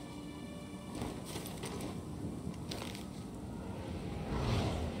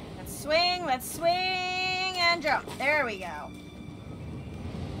 Let's swing and jump. There we go.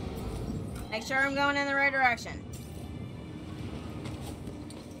 Make sure I'm going in the right direction.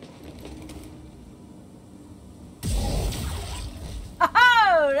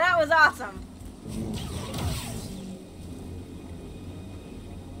 Oh, that was awesome.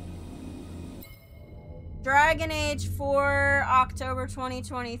 Dragon Age 4, October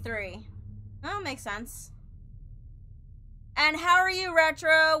 2023. Oh, makes sense. And how are you,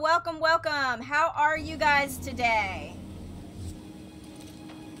 Retro? Welcome, welcome. How are you guys today?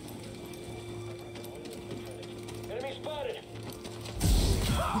 Enemy spotted.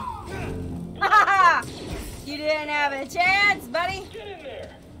 You didn't have a chance, buddy. Get in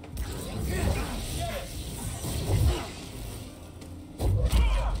there.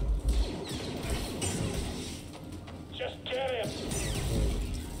 Just get him.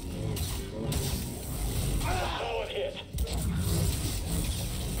 Solid hit.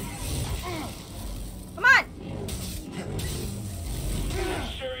 Come on.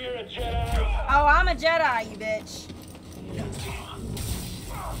 Sure you're a Jedi? Oh, I'm a Jedi, you bitch. Get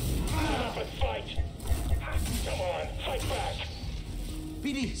up and fight. Come on, fight back.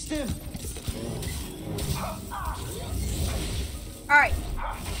 BD, stim. Alright.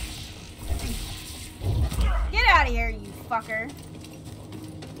 Get out of here, you fucker.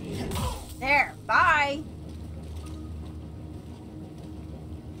 There, bye.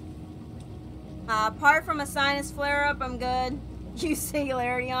 Apart from a sinus flare-up, I'm good. Use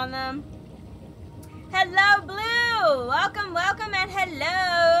singularity on them. Hello, Blue! Welcome, welcome, and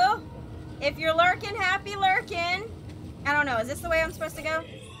hello! If you're lurking, happy lurking. I don't know, is this the way I'm supposed to go?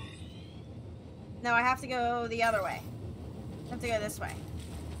 No, I have to go the other way. I have to go this way.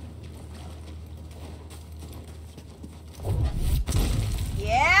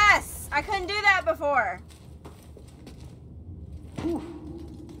 Yes! I couldn't do that before. Whew.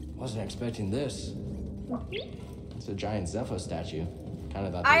 Wasn't expecting this. It's a giant Zepho statue. Kind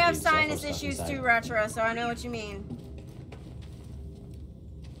of thought I there'd have be Zepho sinus stuff issues inside. too, Retro, so I know what you mean.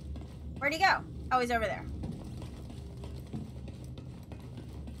 Where'd he go? Oh, he's over there.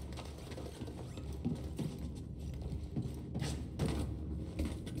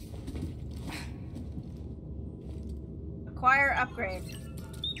 Acquire upgrade.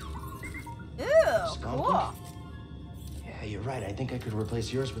 Ooh, cool. Yeah, you're right. I think I could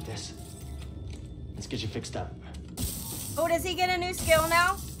replace yours with this. Let's get you fixed up. Oh, does he get a new skill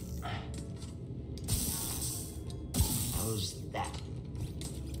now? How's that?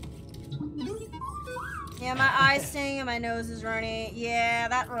 Yeah, my eyes sting and my nose is runny. Yeah,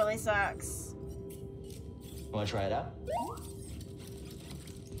 that really sucks. Wanna try it out?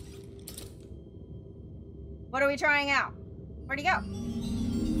 What are we trying out? Where'd he go?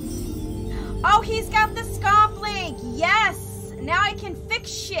 Oh, he's got the scomp link. Yes! Now I can fix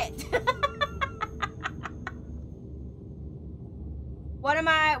shit. What am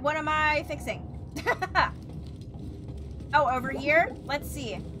I fixing? Oh, over here? Let's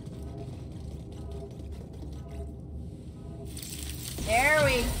see. There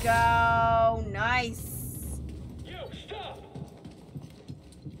we go. Nice. You, stop!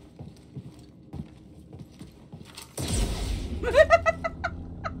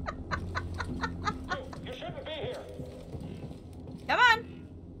 You shouldn't be here. Come on.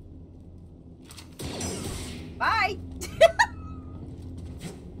 Bye.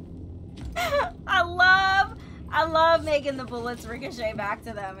 I love making the bullets ricochet back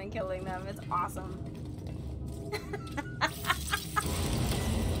to them and killing them. It's awesome.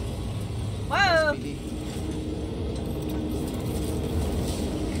 Whoa.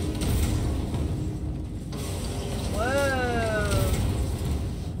 Whoa.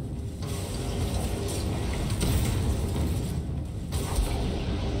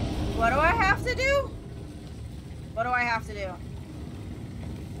 What do I have to do? What do I have to do?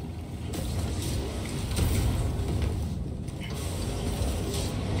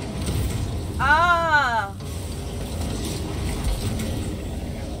 Ah.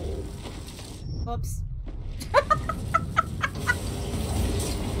 Oops.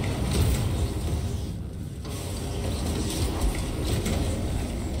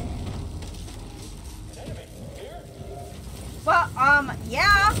 Well,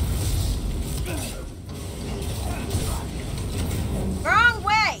 yeah. Wrong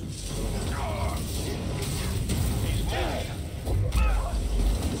way.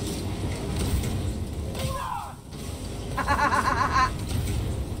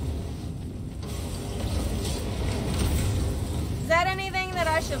 Is that anything that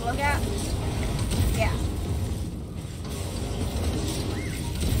I should look at? Yeah.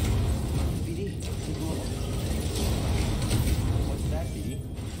 BD, take a look. What's that, BD?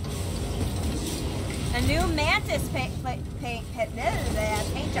 A new mantis paint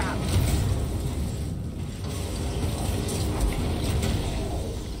job.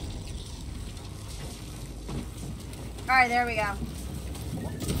 All right, there we go.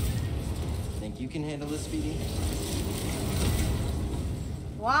 Think you can handle this, BD?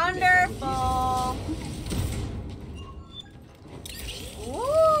 Wonderful. Woo.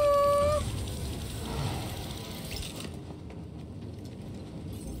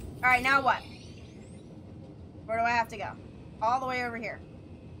 All right, now what? Where do I have to go? All the way over here.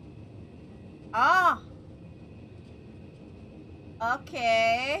 Oh.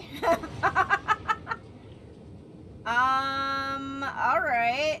 Okay. All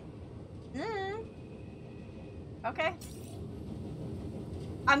right. Okay.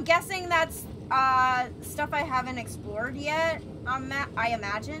 I'm guessing that's stuff I haven't explored yet. I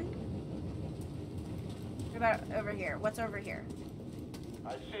imagine. What about over here? What's over here?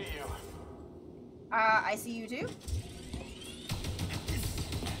 I see you. I see you too.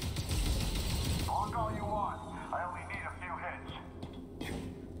 Talk all you want. I only need a few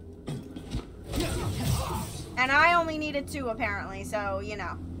hits. And I only needed 2 apparently, so you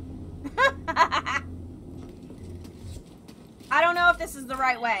know. I don't know if this is the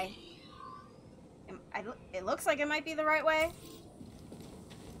right way. It looks like it might be the right way.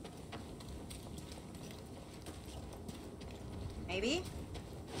 Maybe.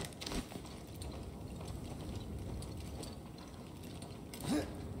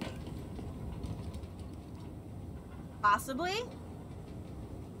 Possibly.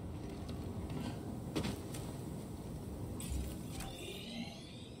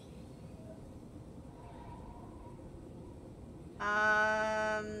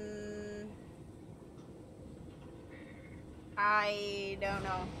 I don't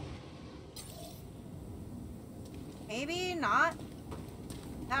know. Maybe not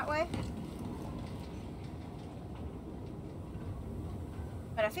that way.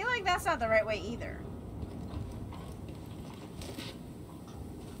 But I feel like that's not the right way either.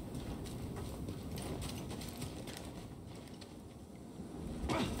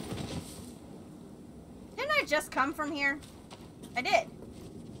 Didn't I just come from here? I did.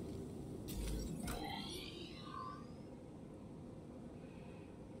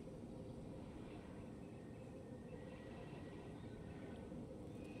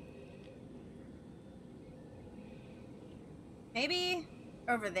 Maybe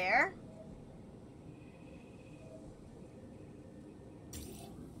over there?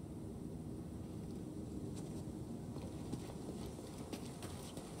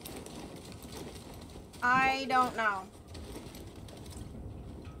 I don't know.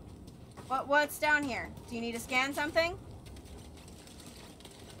 What's down here? Do you need to scan something?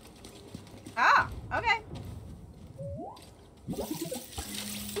 Ah, okay.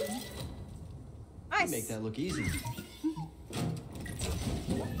 Nice. You make that look easy. We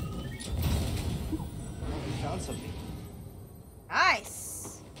found something.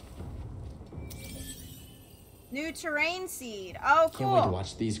 Nice. New terrain seed. Oh, cool. Can't wait to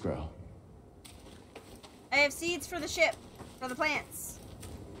watch these grow. I have seeds for the ship, for the plants.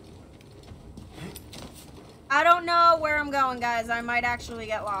 I don't know where I'm going, guys. I might actually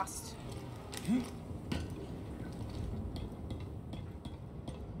get lost.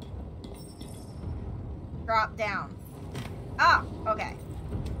 Drop down. Ah, okay.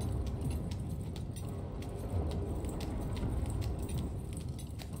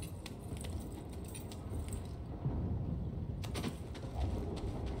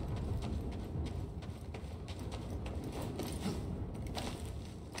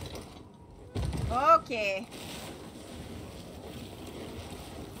 Okay.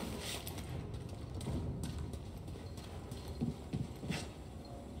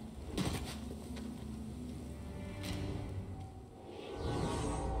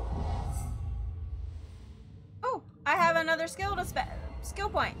 Oh, I have another skill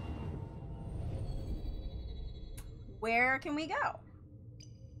point. Where can we go?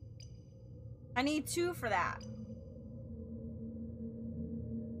 I need 2 for that.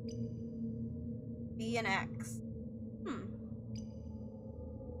 B and X.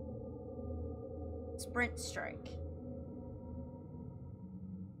 Sprint strike.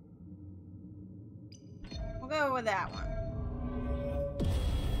 We'll go with that one.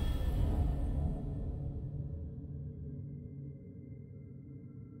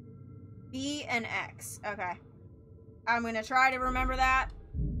 B and X. Okay. I'm gonna try to remember that.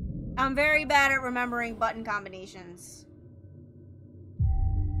 I'm very bad at remembering button combinations.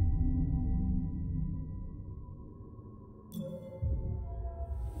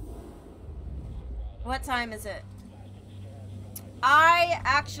 What time is it? I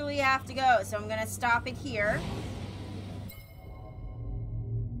actually have to go, so I'm gonna stop it here.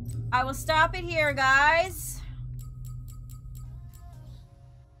 I will stop it here, guys.